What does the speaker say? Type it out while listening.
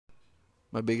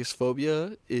My biggest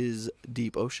phobia is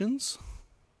deep oceans.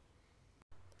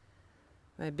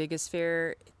 My biggest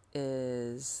fear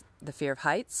is the fear of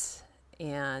heights,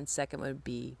 and second would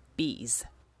be bees.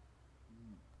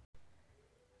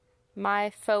 My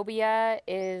phobia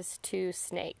is to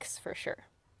snakes, for sure.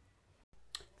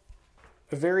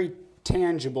 A very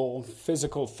tangible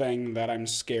physical thing that I'm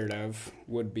scared of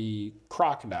would be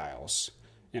crocodiles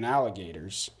and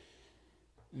alligators.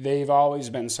 They've always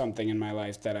been something in my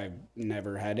life that I've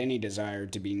never had any desire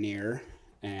to be near,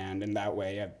 and in that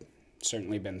way I've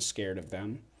certainly been scared of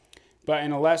them. But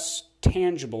in a less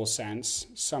tangible sense,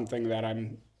 something that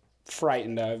I'm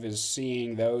frightened of is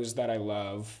seeing those that I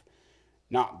love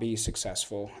not be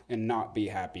successful and not be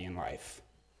happy in life.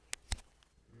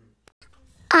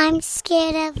 I'm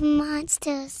scared of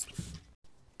monsters.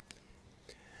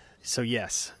 So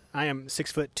yes, I am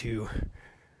 6'2",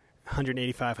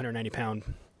 185, 190 pound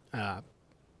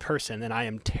person, and I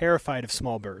am terrified of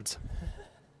small birds.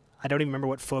 I don't even remember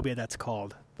what phobia that's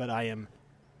called, but I am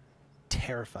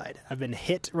terrified. I've been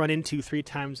run into 3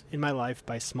 times in my life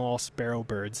by small sparrow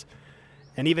birds.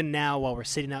 And even now, while we're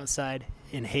sitting outside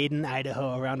in Hayden,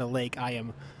 Idaho, around a lake, I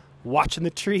am watching the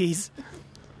trees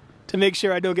to make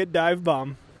sure I don't get dive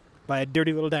bombed by a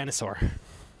dirty little dinosaur.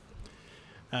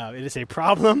 It is a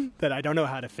problem that I don't know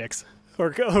how to fix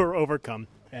or overcome.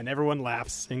 And everyone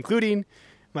laughs, including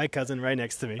my cousin right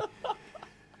next to me.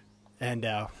 And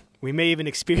we may even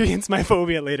experience my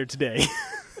phobia later today.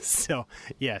 So,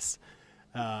 yes.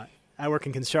 I work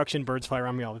in construction. Birds fly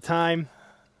around me all the time.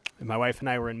 And my wife and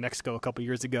I were in Mexico a couple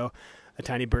years ago. A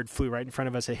tiny bird flew right in front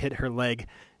of us. It hit her leg,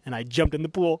 and I jumped in the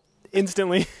pool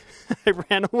instantly. I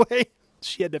ran away.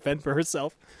 She had to fend for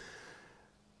herself.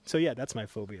 So, yeah, that's my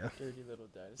phobia. Dirty little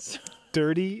dinosaurs.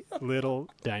 Dirty little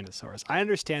dinosaurs. I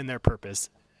understand their purpose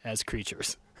as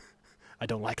creatures. I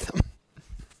don't like them.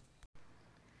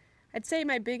 I'd say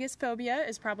my biggest phobia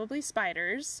is probably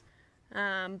spiders.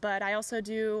 But I also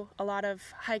do a lot of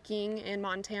hiking in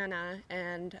Montana,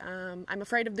 and I'm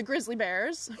afraid of the grizzly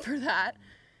bears for that.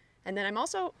 And then I'm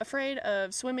also afraid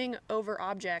of swimming over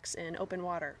objects in open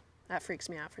water. That freaks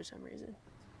me out for some reason.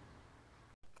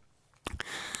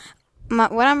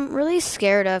 What I'm really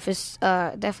scared of is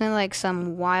definitely like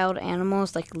some wild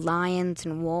animals like lions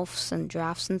and wolves and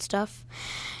giraffes and stuff.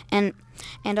 And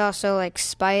also like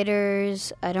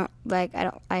spiders. I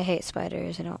hate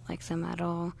spiders. I don't like them at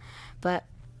all. But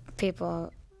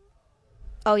people,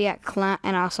 oh yeah,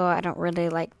 and also I don't really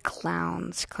like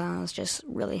clowns. Clowns just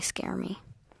really scare me.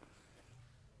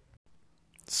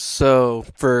 So,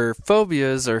 for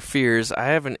phobias or fears, I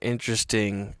have an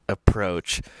interesting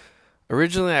approach.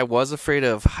 Originally, I was afraid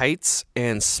of heights,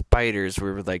 and spiders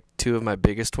were like 2 of my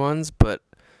biggest ones, but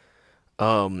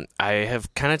I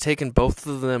have kind of taken both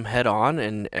of them head on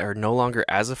and are no longer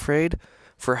as afraid.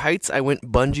 For heights, I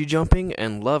went bungee jumping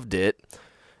and loved it.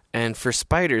 And for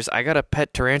spiders, I got a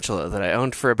pet tarantula that I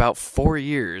owned for about 4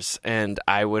 years, and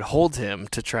I would hold him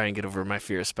to try and get over my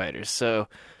fear of spiders. So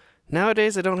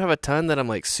nowadays, I don't have a ton that I'm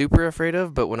like super afraid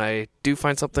of, but when I do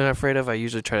find something I'm afraid of, I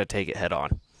usually try to take it head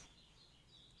on.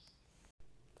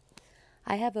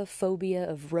 I have a phobia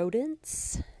of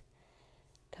rodents.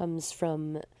 Comes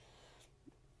from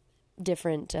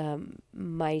different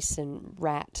mice and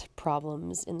rat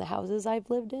problems in the houses I've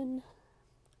lived in.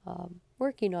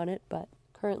 Working on it, but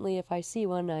currently if I see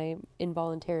one, I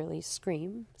involuntarily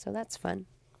scream, so that's fun.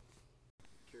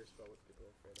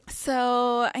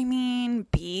 So, I mean,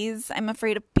 bees. I'm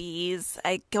afraid of bees.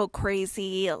 I go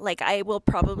crazy. Like, I will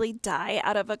probably die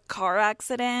out of a car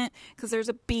accident because there's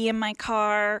a bee in my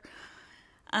car.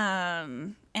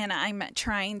 And I'm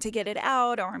trying to get it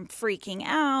out, or I'm freaking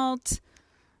out.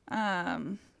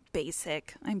 I'm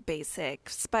basic.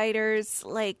 Spiders,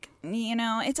 like, you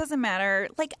know, it doesn't matter.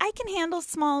 Like, I can handle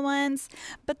small ones,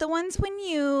 but the ones when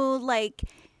you, like,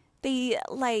 they,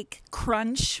 like,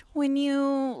 crunch when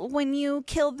you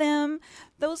kill them,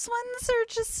 those ones are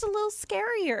just a little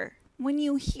scarier. When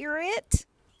you hear it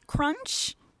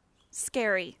crunch,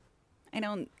 scary.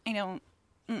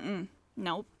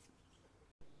 Nope.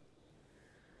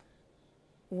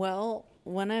 Well,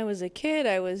 when I was a kid,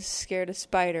 I was scared of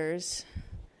spiders.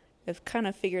 I've kind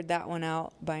of figured that one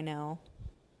out by now.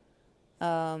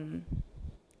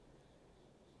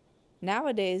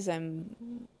 Nowadays,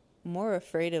 I'm more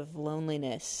afraid of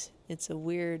loneliness. It's a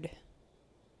weird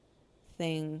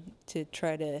thing to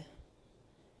try to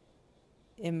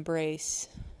embrace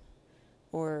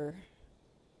or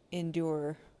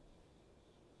endure.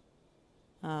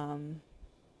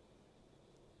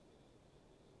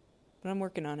 But I'm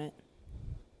working on it.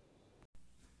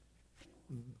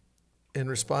 In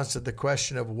response to the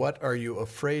question of what are you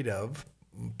afraid of,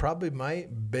 probably my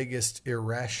biggest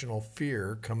irrational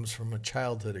fear comes from a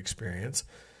childhood experience.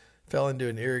 Fell into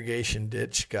an irrigation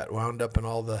ditch, got wound up in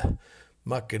all the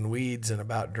muck and weeds and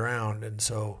about drowned. And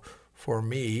so for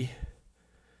me,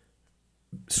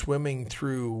 swimming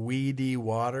through weedy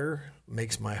water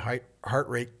makes my heart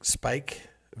rate spike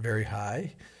very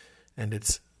high, and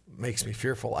it makes me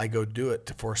fearful. I go do it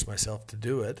to force myself to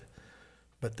do it,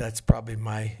 but that's probably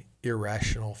my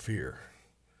irrational fear.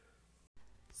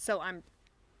 So I'm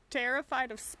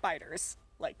terrified of spiders,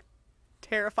 like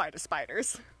terrified of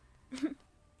spiders.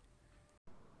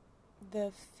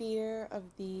 The fear of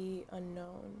the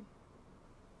unknown.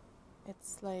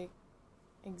 It's like,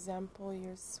 example,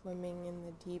 you're swimming in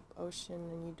the deep ocean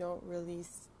and you don't really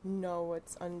know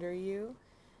what's under you.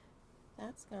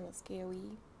 That's kind of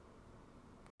scary.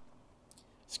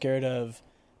 Scared of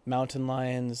mountain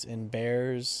lions and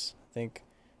bears. I think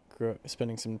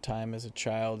spending some time as a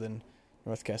child in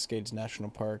North Cascades National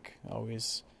Park, I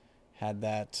always had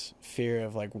that fear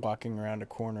of like walking around a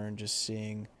corner and just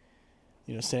seeing,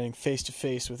 standing face to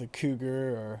face with a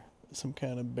cougar or some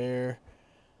kind of bear.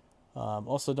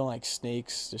 Also don't like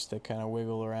snakes, just they kind of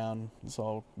wiggle around. It's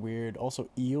all weird. Also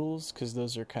eels, because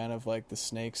those are kind of like the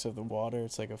snakes of the water.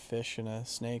 It's like a fish and a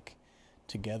snake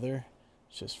together.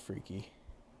 It's just freaky.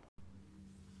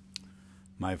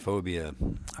 My phobia,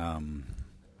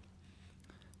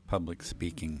 public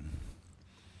speaking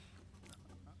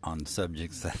on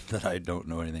subjects that I don't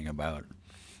know anything about,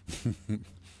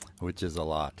 which is a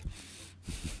lot.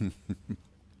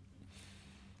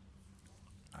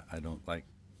 I don't like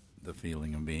the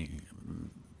feeling of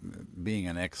being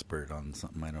an expert on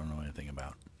something I don't know anything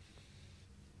about.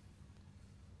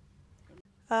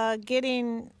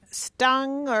 Getting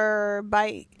stung or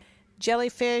by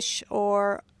jellyfish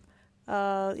or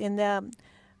in the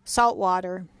salt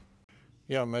water.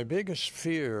 Yeah, my biggest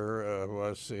fear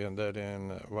was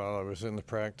while I was in the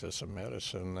practice of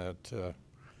medicine that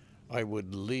I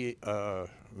would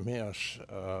miss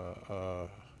a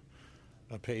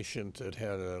patient that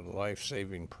had a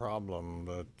life-saving problem,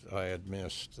 but I had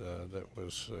missed that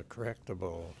was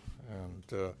correctable,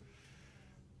 and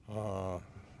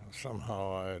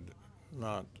somehow I had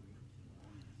not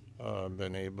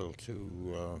been able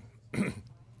to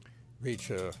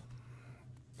reach a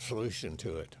solution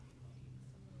to it.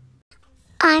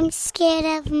 I'm scared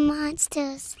of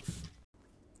monsters.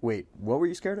 Wait, what were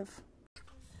you scared of?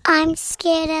 I'm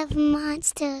scared of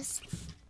monsters.